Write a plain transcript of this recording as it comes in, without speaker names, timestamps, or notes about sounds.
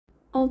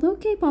Although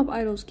K-pop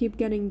idols keep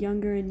getting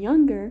younger and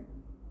younger,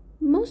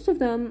 most of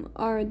them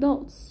are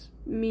adults,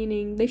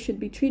 meaning they should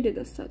be treated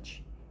as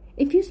such.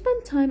 If you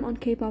spend time on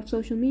K-pop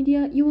social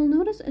media, you will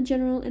notice a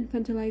general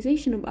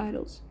infantilization of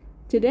idols.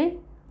 Today,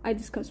 I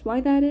discuss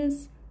why that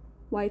is,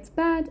 why it's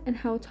bad, and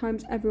how it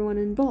harms everyone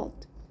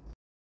involved.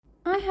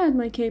 I had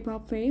my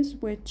K-pop phase,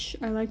 which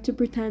I like to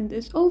pretend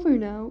is over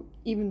now,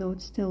 even though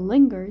it still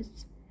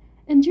lingers.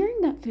 And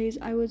during that phase,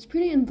 I was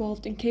pretty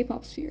involved in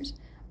K-pop spheres.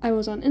 I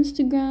was on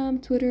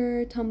Instagram,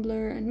 Twitter,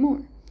 Tumblr, and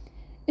more.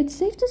 It's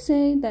safe to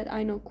say that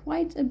I know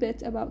quite a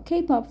bit about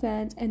K-pop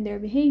fans and their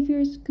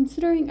behaviors,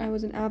 considering I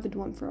was an avid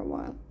one for a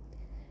while.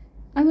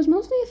 I was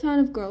mostly a fan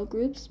of girl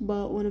groups,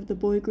 but one of the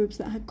boy groups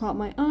that had caught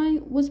my eye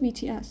was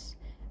BTS.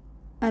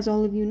 As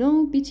all of you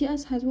know,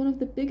 BTS has one of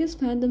the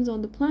biggest fandoms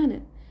on the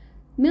planet.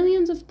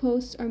 Millions of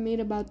posts are made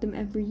about them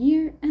every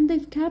year, and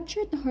they've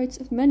captured the hearts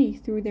of many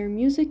through their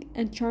music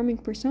and charming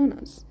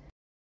personas.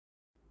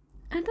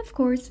 And of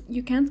course,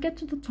 you can't get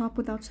to the top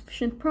without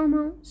sufficient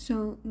promo,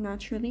 so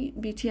naturally,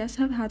 BTS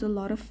have had a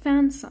lot of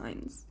fan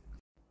signs.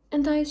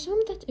 And I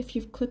assume that if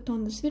you've clicked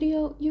on this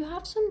video, you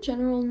have some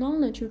general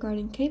knowledge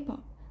regarding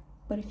K-pop.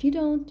 But if you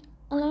don't,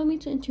 allow me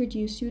to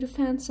introduce you to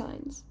fan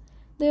signs.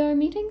 They are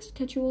meetings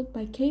scheduled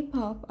by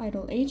K-pop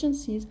idol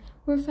agencies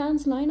where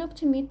fans line up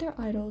to meet their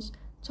idols,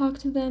 talk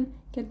to them,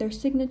 get their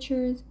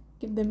signatures,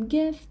 give them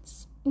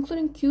gifts,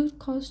 including cute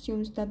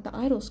costumes that the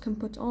idols can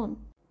put on.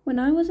 When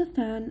I was a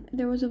fan,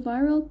 there was a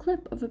viral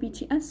clip of a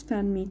BTS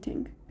fan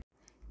meeting.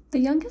 The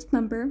youngest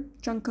member,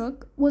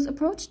 Jungkook, was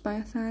approached by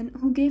a fan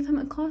who gave him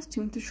a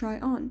costume to try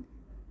on.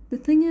 The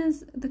thing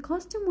is, the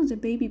costume was a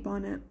baby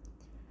bonnet.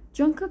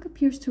 Jungkook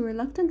appears to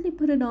reluctantly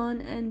put it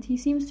on, and he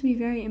seems to be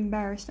very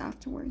embarrassed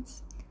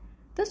afterwards.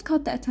 This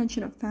caught the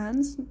attention of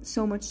fans,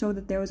 so much so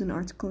that there was an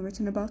article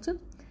written about it.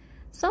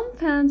 Some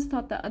fans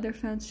thought that other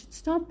fans should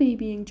stop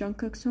babying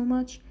Jungkook so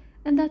much,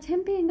 and that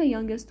him being the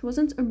youngest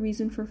wasn't a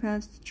reason for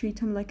fans to treat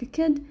him like a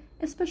kid,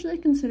 especially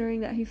considering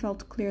that he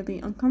felt clearly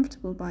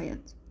uncomfortable by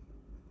it.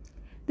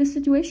 This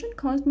situation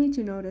caused me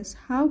to notice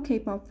how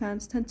K-pop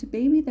fans tend to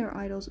baby their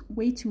idols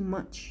way too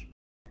much.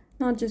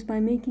 Not just by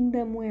making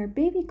them wear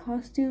baby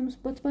costumes,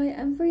 but by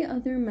every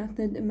other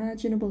method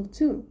imaginable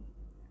too.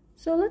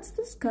 So let's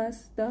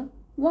discuss the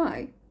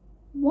why.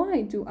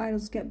 Why do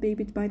idols get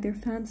babied by their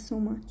fans so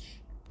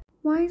much?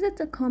 Why is it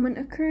a common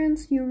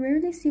occurrence you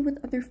rarely see with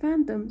other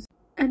fandoms,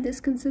 and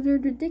is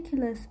considered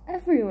ridiculous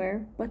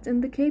everywhere but in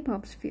the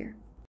K-pop sphere?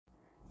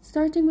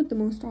 Starting with the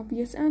most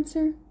obvious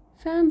answer,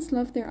 fans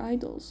love their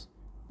idols.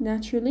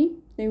 Naturally,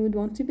 they would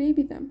want to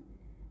baby them.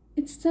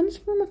 It stems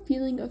from a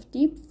feeling of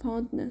deep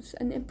fondness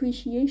and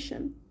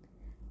appreciation.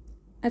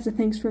 As a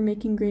thanks for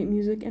making great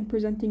music and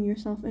presenting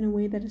yourself in a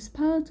way that is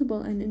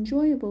palatable and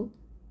enjoyable,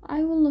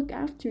 I will look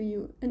after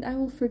you and I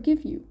will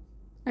forgive you.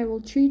 I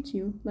will treat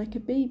you like a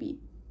baby.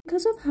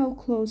 Because of how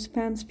close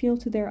fans feel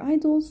to their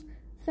idols,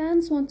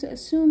 fans want to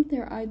assume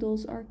their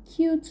idols are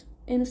cute,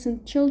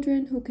 innocent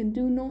children who can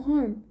do no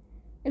harm.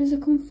 It is a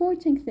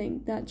comforting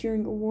thing that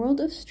during a world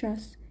of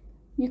stress,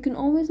 you can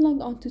always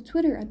log on to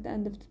Twitter at the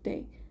end of the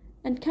day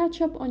and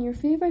catch up on your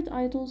favorite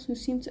idols who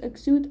seem to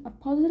exude a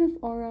positive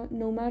aura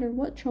no matter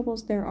what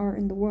troubles there are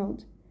in the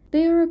world.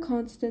 They are a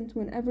constant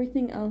when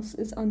everything else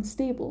is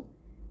unstable,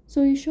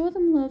 so you show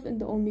them love in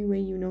the only way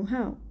you know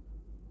how,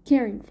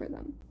 caring for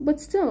them. But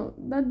still,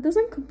 that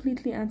doesn't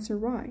completely answer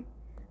why.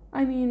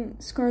 I mean,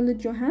 Scarlett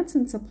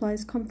Johansson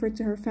supplies comfort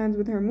to her fans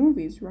with her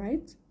movies,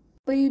 right?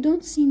 But you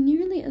don't see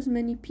nearly as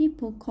many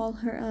people call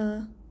her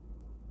a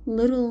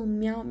little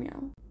meow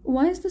meow.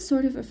 Why is this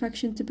sort of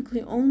affection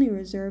typically only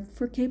reserved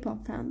for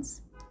K-pop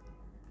fans?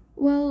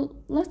 Well,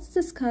 let's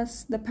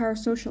discuss the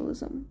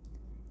parasocialism.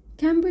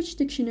 Cambridge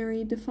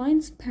Dictionary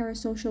defines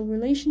parasocial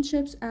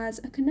relationships as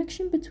a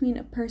connection between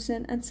a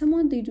person and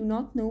someone they do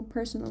not know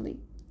personally,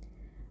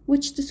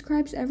 which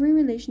describes every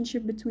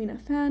relationship between a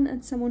fan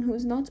and someone who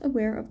is not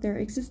aware of their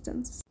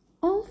existence.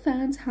 All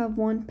fans have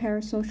one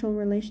parasocial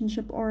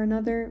relationship or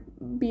another,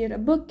 be it a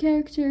book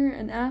character,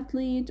 an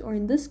athlete, or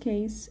in this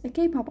case, a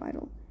K-pop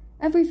idol.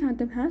 Every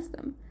fandom has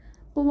them,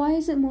 but why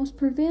is it most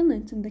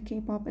prevalent in the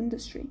K-pop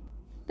industry?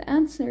 The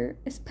answer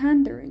is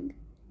pandering.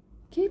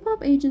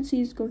 K-pop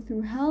agencies go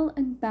through hell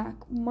and back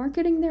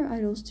marketing their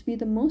idols to be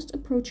the most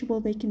approachable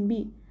they can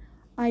be.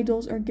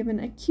 Idols are given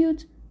a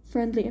cute,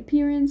 friendly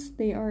appearance,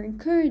 they are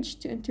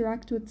encouraged to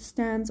interact with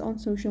stans on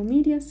social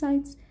media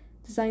sites,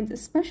 designed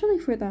especially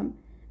for them.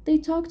 They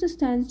talk to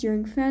stans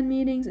during fan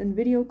meetings and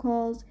video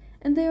calls,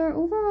 and they are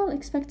overall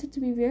expected to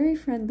be very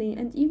friendly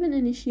and even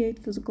initiate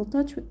physical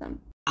touch with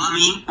them.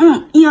 Mommy?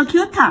 이거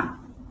귀엽다.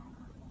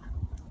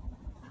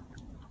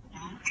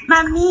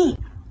 Mommy.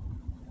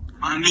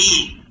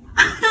 Mommy.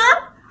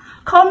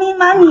 Call me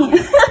mommy.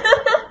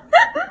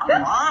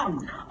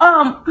 Mom.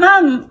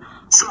 Mom.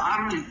 So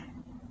I'm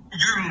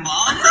your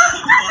mom?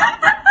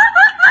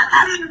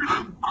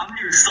 I'm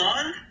your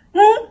son?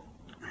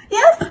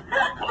 Yes.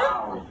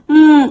 Wow.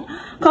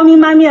 Call me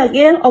mommy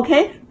again,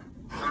 okay?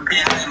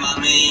 Okay,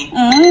 mommy.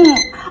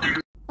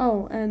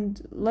 Oh,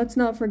 and let's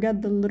not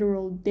forget the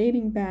literal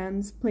dating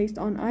bans placed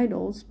on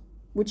idols,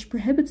 which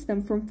prohibits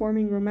them from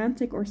forming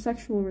romantic or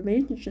sexual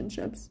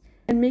relationships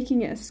and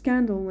making it a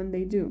scandal when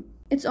they do.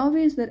 It's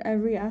obvious that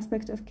every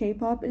aspect of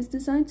K-pop is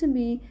designed to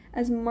be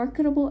as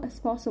marketable as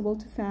possible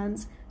to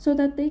fans so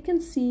that they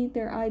can see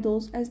their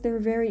idols as their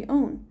very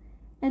own,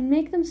 and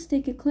make them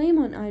stake a claim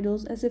on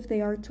idols as if they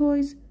are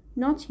toys,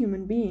 not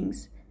human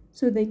beings,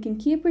 so they can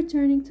keep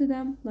returning to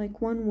them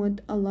like one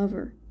would a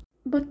lover.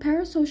 But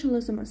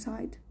parasocialism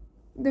aside,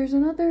 there's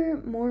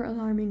another, more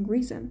alarming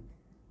reason.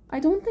 I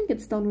don't think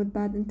it's done with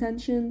bad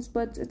intentions,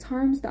 but it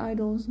harms the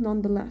idols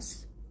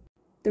nonetheless.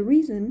 The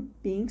reason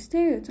being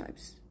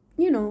stereotypes.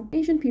 You know,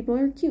 Asian people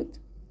are cute.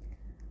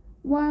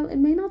 While it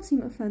may not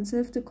seem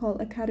offensive to call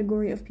a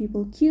category of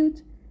people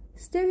cute,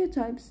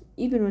 stereotypes,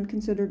 even when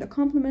considered a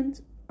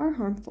compliment, are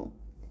harmful.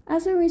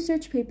 As a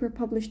research paper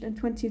published in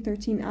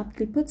 2013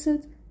 aptly puts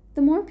it,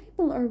 the more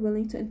people are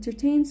willing to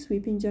entertain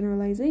sweeping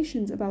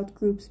generalizations about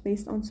groups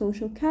based on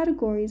social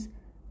categories,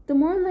 the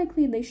more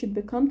likely they should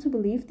become to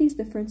believe these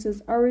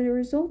differences are a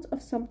result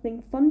of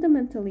something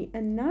fundamentally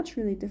and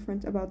naturally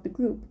different about the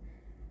group.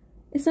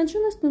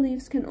 Essentialist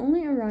beliefs can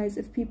only arise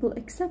if people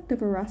accept the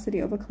veracity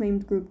of a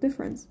claimed group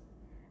difference.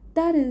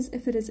 That is,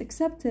 if it is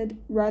accepted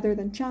rather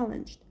than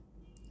challenged.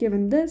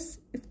 Given this,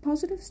 if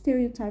positive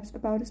stereotypes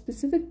about a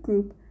specific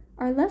group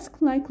are less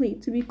likely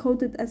to be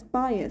coded as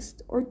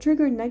biased or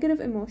trigger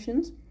negative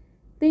emotions,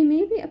 they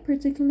may be a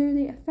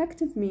particularly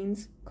effective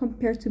means,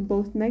 compared to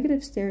both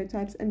negative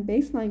stereotypes and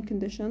baseline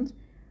conditions,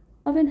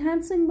 of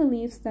enhancing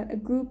beliefs that a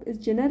group is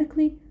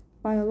genetically,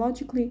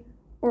 biologically,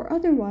 or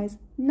otherwise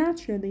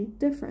naturally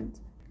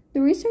different.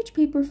 The research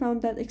paper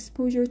found that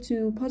exposure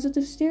to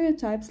positive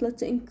stereotypes led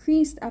to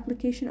increased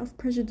application of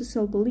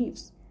prejudicial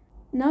beliefs.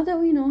 Now that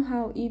we know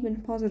how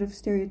even positive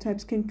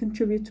stereotypes can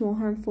contribute to a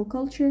harmful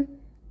culture,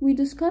 we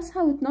discuss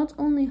how it not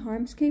only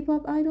harms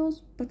K-pop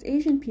idols, but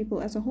Asian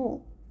people as a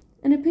whole.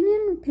 An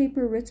opinion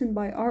paper written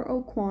by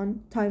R.O. Kwon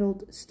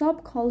titled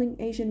 "Stop Calling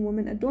Asian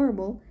Women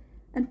Adorable"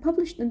 and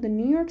published in the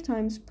New York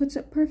Times puts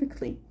it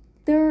perfectly.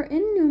 There are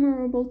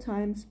innumerable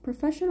times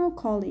professional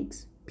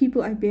colleagues,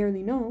 people I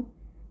barely know,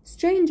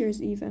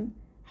 strangers even,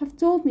 have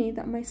told me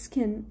that my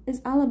skin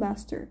is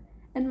alabaster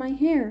and my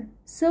hair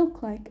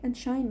silk-like and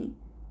shiny.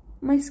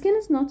 My skin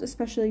is not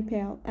especially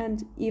pale,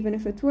 and even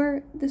if it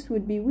were, this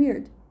would be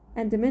weird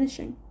and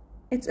diminishing.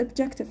 It's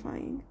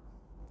objectifying.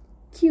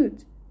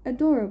 Cute,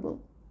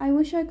 adorable, I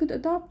wish I could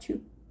adopt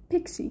you,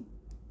 pixie.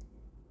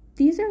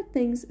 These are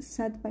things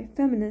said by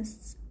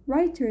feminists,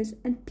 writers,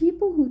 and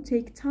people who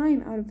take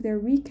time out of their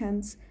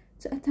weekends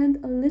to attend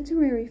a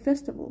literary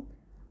festival.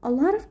 A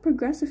lot of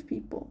progressive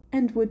people,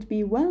 and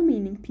would-be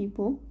well-meaning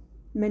people,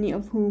 many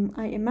of whom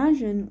I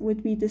imagine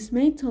would be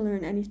dismayed to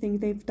learn anything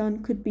they've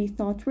done could be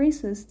thought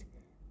racist,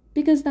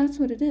 because that's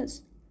what it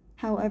is.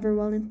 However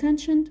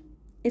well-intentioned,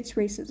 it's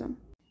racism.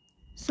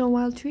 So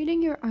while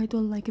treating your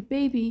idol like a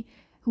baby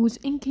who is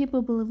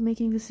incapable of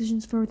making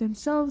decisions for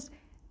themselves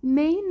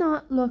may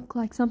not look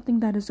like something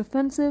that is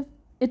offensive,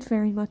 it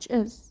very much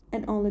is.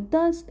 And all it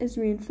does is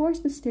reinforce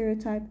the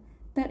stereotype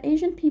that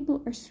Asian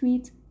people are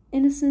sweet,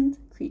 innocent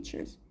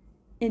creatures,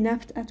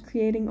 inept at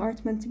creating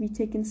art meant to be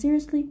taken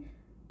seriously,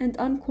 and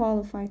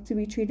unqualified to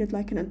be treated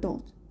like an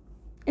adult.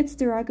 It's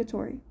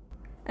derogatory.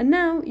 And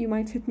now you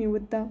might hit me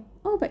with the,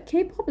 "Oh, but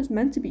K-pop is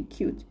meant to be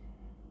cute.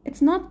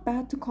 It's not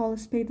bad to call a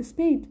spade a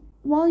spade."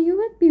 While you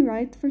would be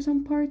right for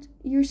some part,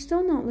 you're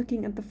still not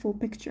looking at the full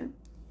picture.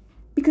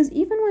 Because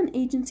even when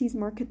agencies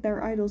market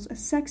their idols as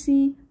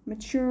sexy,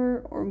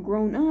 mature, or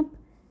grown up,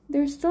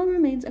 there still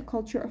remains a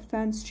culture of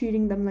fans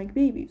treating them like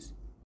babies.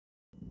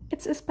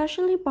 It's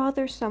especially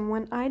bothersome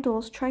when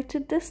idols try to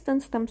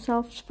distance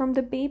themselves from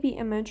the baby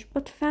image,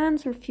 but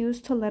fans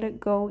refuse to let it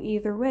go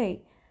either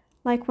way.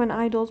 Like when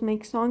idols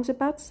make songs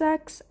about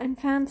sex and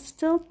fans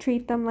still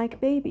treat them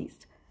like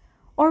babies.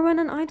 Or when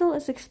an idol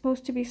is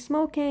exposed to be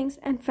smoking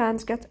and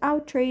fans get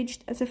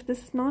outraged as if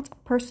this is not a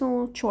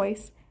personal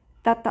choice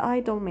that the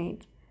idol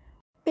made.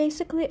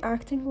 Basically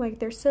acting like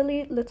they're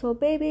silly little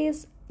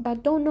babies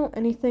that don't know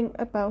anything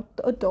about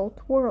the adult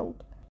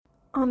world.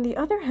 On the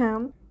other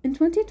hand, in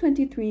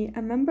 2023,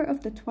 a member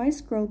of the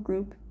Twice girl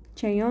group,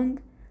 Chaeyoung,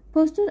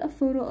 posted a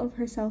photo of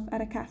herself at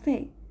a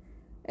cafe.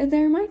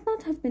 There might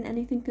not have been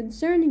anything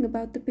concerning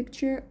about the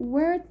picture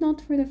were it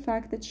not for the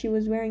fact that she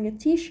was wearing a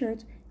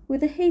t-shirt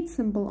with a hate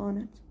symbol on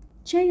it.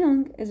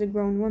 Chaeyoung is a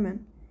grown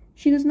woman.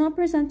 She does not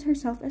present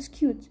herself as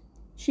cute.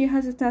 She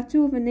has a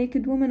tattoo of a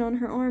naked woman on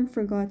her arm,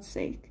 for God's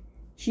sake.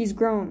 She's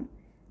grown.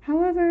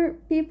 However,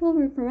 people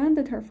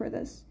reprimanded her for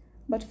this,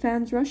 but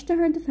fans rushed to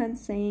her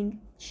defense saying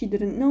she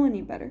didn't know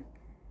any better.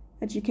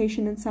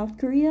 Education in South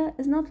Korea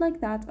is not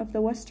like that of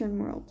the Western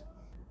world.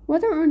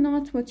 Whether or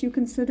not what you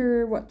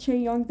consider what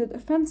Chaeyoung did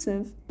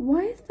offensive,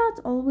 why is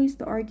that always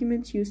the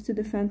argument used to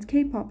defend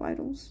K-pop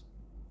idols?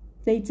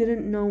 They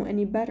didn't know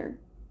any better.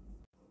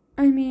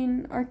 I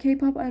mean, are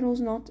K-pop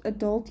idols not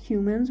adult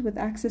humans with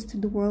access to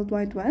the World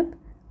Wide Web?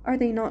 Are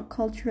they not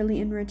culturally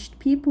enriched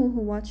people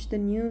who watch the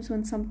news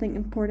when something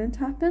important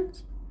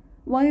happens?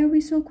 Why are we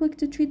so quick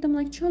to treat them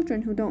like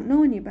children who don't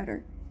know any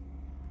better?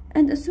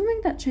 And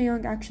assuming that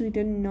Chaeyoung actually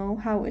didn't know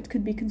how it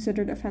could be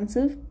considered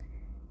offensive,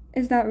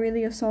 Is that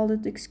really a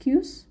solid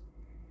excuse?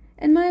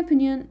 In my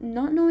opinion,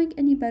 not knowing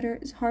any better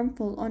is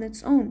harmful on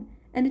its own,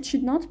 and it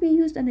should not be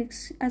used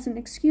as an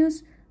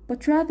excuse,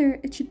 but rather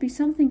it should be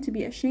something to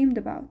be ashamed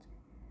about.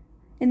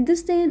 In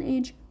this day and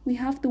age, we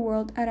have the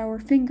world at our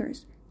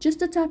fingers,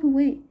 just a tap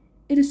away.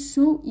 It is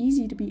so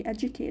easy to be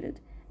educated,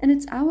 and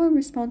it's our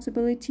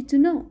responsibility to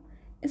know,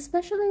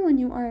 especially when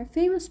you are a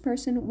famous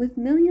person with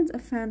millions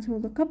of fans who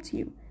look up to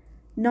you.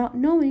 Not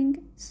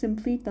knowing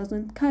simply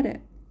doesn't cut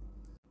it.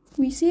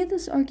 We see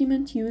this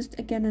argument used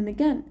again and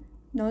again,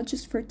 not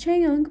just for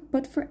Chaeyoung,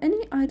 but for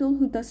any idol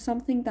who does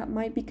something that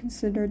might be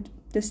considered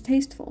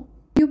distasteful.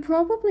 You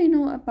probably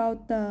know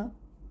about the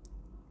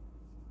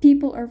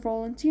people are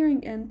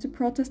volunteering in to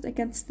protest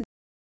against the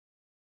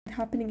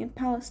happening in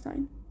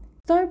Palestine.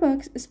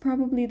 Starbucks is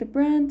probably the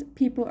brand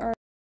people are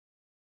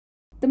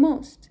the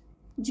most,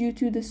 due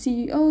to the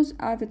CEO's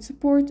avid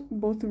support,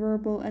 both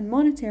verbal and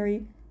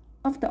monetary,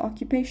 of the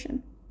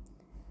occupation.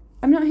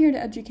 I'm not here to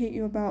educate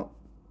you about.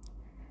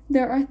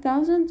 There are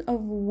thousands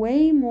of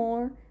way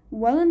more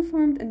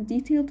well-informed and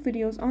detailed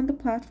videos on the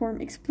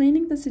platform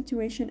explaining the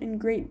situation in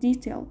great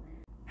detail.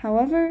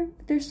 However,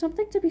 there's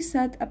something to be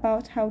said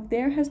about how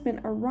there has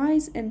been a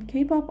rise in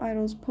K-pop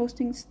idols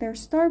posting their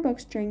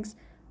Starbucks drinks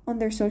on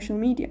their social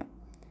media.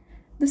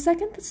 The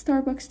second that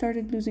Starbucks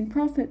started losing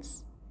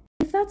profits.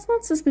 If that's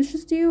not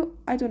suspicious to you,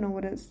 I don't know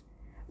what is.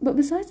 But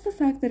besides the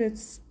fact that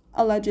it's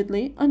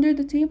allegedly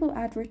under-the-table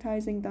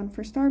advertising done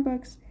for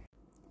Starbucks,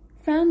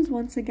 fans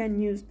once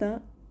again used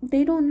the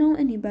 "they don't know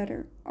any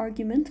better"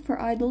 argument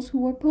for idols who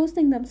were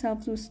posting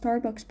themselves with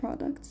Starbucks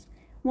products,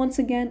 once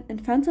again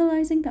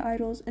infantilizing the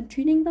idols and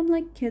treating them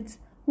like kids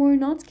who are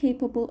not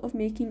capable of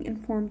making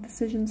informed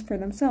decisions for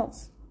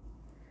themselves.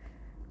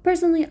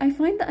 Personally, I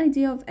find the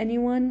idea of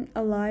anyone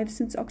alive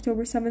since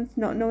October 7th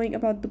not knowing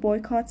about the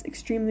boycotts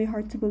extremely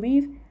hard to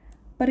believe,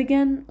 but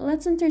again,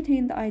 let's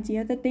entertain the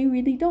idea that they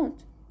really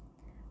don't.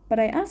 But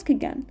I ask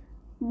again,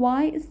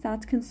 why is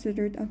that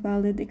considered a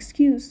valid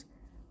excuse?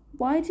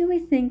 Why do we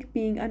think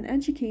being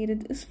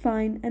uneducated is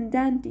fine and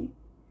dandy?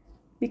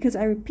 Because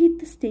I repeat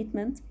the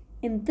statement,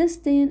 in this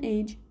day and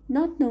age,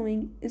 not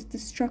knowing is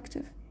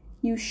destructive.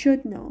 You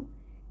should know.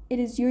 It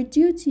is your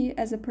duty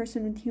as a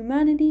person with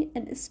humanity,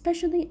 and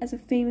especially as a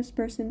famous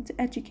person,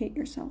 to educate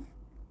yourself.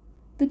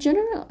 The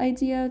general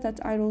idea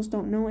that idols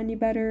don't know any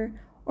better,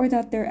 or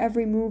that their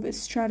every move is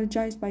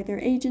strategized by their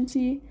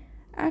agency,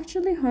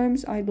 actually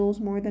harms idols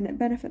more than it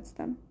benefits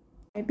them.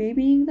 By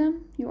babying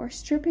them, you are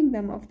stripping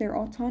them of their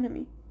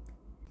autonomy.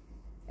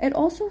 It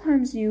also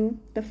harms you,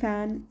 the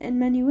fan, in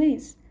many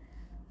ways.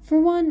 For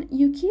one,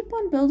 you keep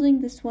on building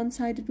this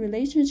one-sided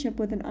relationship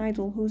with an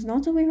idol who's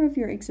not aware of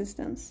your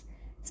existence,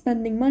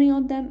 spending money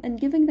on them and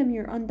giving them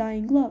your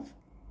undying love.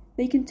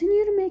 They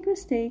continue to make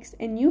mistakes,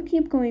 and you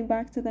keep going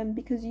back to them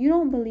because you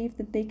don't believe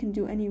that they can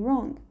do any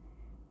wrong.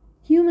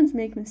 Humans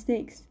make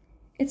mistakes.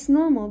 It's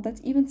normal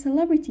that even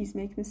celebrities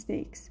make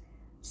mistakes.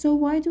 So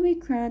why do we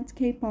grant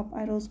K-pop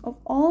idols of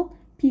all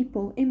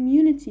people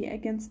immunity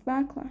against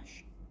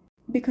backlash?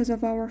 Because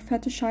of our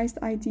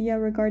fetishized idea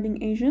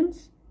regarding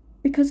Asians?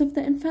 Because of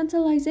the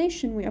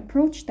infantilization we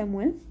approach them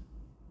with?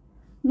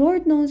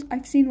 Lord knows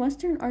I've seen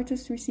Western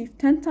artists receive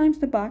 10 times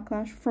the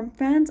backlash from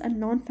fans and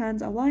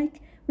non-fans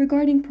alike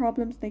regarding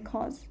problems they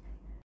cause.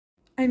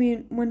 I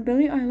mean, when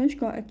Billie Eilish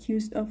got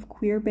accused of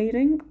queer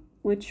baiting,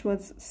 which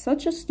was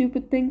such a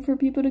stupid thing for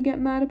people to get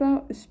mad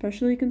about,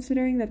 especially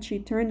considering that she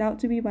turned out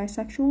to be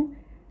bisexual,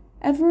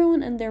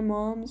 everyone and their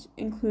moms,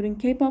 including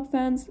K-pop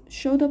fans,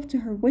 showed up to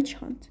her witch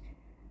hunt.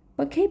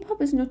 But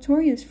K-pop is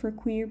notorious for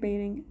queer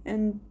baiting,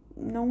 and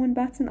no one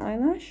bats an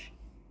eyelash?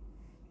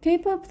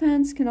 K-pop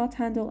fans cannot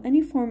handle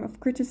any form of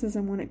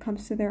criticism when it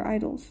comes to their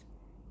idols.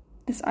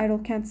 This idol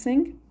can't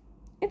sing?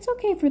 It's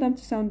okay for them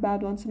to sound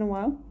bad once in a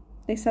while.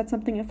 They said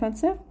something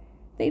offensive?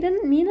 They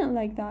didn't mean it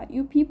like that.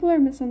 You people are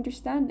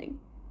misunderstanding.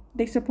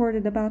 They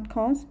supported a bad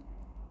cause?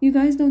 You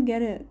guys don't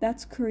get it.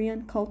 That's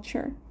Korean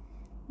culture.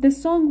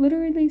 This song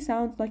literally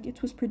sounds like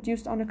it was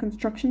produced on a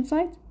construction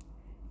site.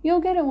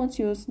 You'll get it once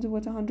you listen to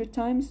it 100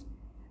 times.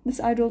 This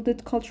idol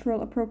did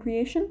cultural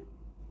appropriation?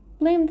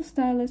 Blame the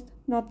stylist,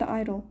 not the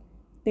idol.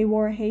 They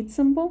wore a hate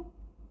symbol?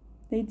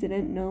 They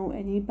didn't know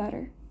any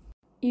better.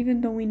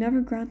 Even though we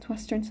never grant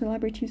Western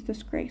celebrities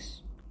this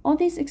grace. All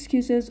these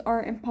excuses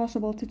are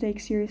impossible to take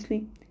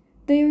seriously.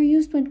 They are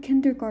used when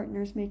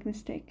kindergartners make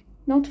mistakes,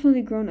 not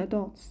fully grown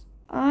adults.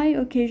 I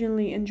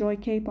occasionally enjoy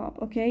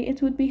K-pop, okay?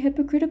 It would be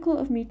hypocritical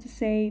of me to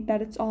say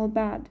that it's all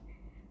bad.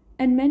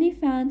 And many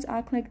fans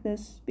act like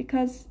this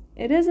because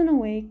it is in a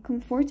way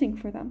comforting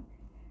for them.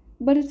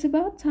 But it's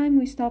about time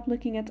we stop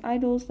looking at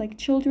idols like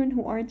children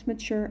who aren't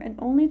mature and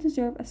only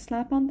deserve a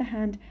slap on the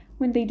hand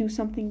when they do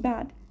something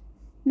bad.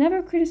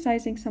 Never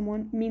criticizing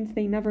someone means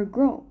they never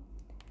grow.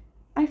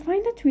 I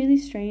find it really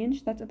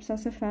strange that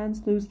obsessive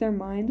fans lose their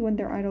mind when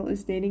their idol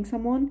is dating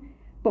someone,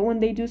 but when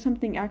they do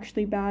something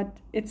actually bad,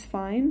 it's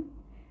fine.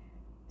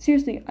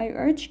 Seriously, I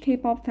urge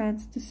K-pop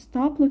fans to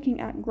stop looking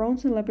at grown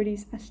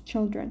celebrities as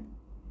children.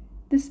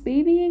 This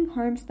babying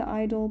harms the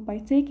idol by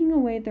taking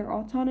away their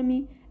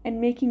autonomy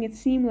and making it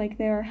seem like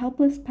they are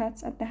helpless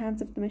pets at the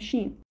hands of the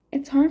machine.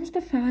 It harms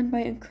the fan by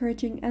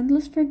encouraging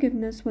endless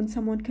forgiveness when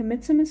someone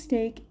commits a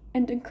mistake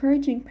and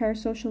encouraging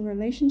parasocial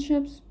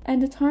relationships,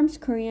 and it harms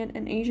Korean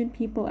and Asian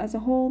people as a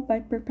whole by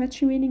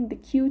perpetuating the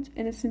cute,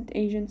 innocent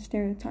Asian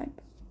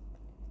stereotype.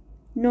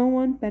 No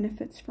one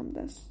benefits from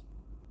this.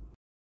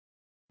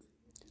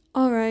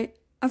 Alright,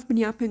 I've been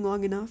yapping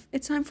long enough.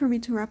 It's time for me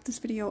to wrap this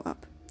video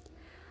up.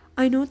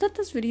 I know that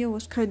this video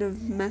was kind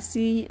of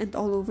messy and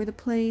all over the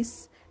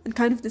place and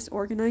kind of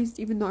disorganized,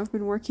 even though I've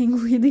been working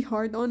really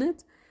hard on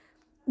it.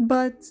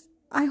 But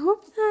I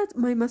hope that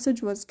my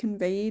message was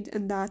conveyed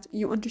and that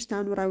you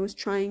understand what I was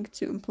trying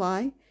to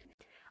imply.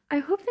 I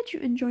hope that you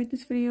enjoyed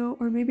this video,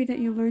 or maybe that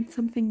you learned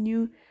something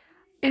new.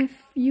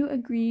 If you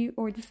agree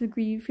or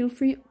disagree, feel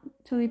free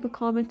to leave a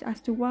comment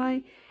as to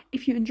why.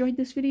 If you enjoyed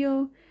this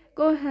video,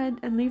 go ahead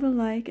and leave a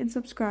like and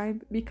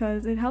subscribe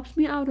because it helps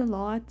me out a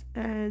lot,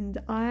 and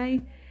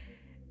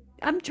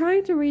I'm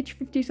trying to reach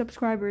 50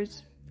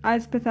 subscribers,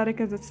 as pathetic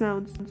as it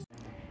sounds.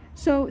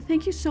 So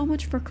thank you so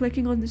much for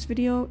clicking on this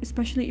video,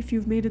 especially if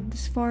you've made it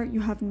this far. You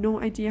have no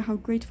idea how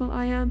grateful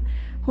I am.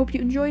 Hope you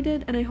enjoyed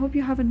it, and I hope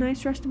you have a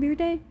nice rest of your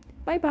day.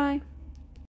 Bye bye.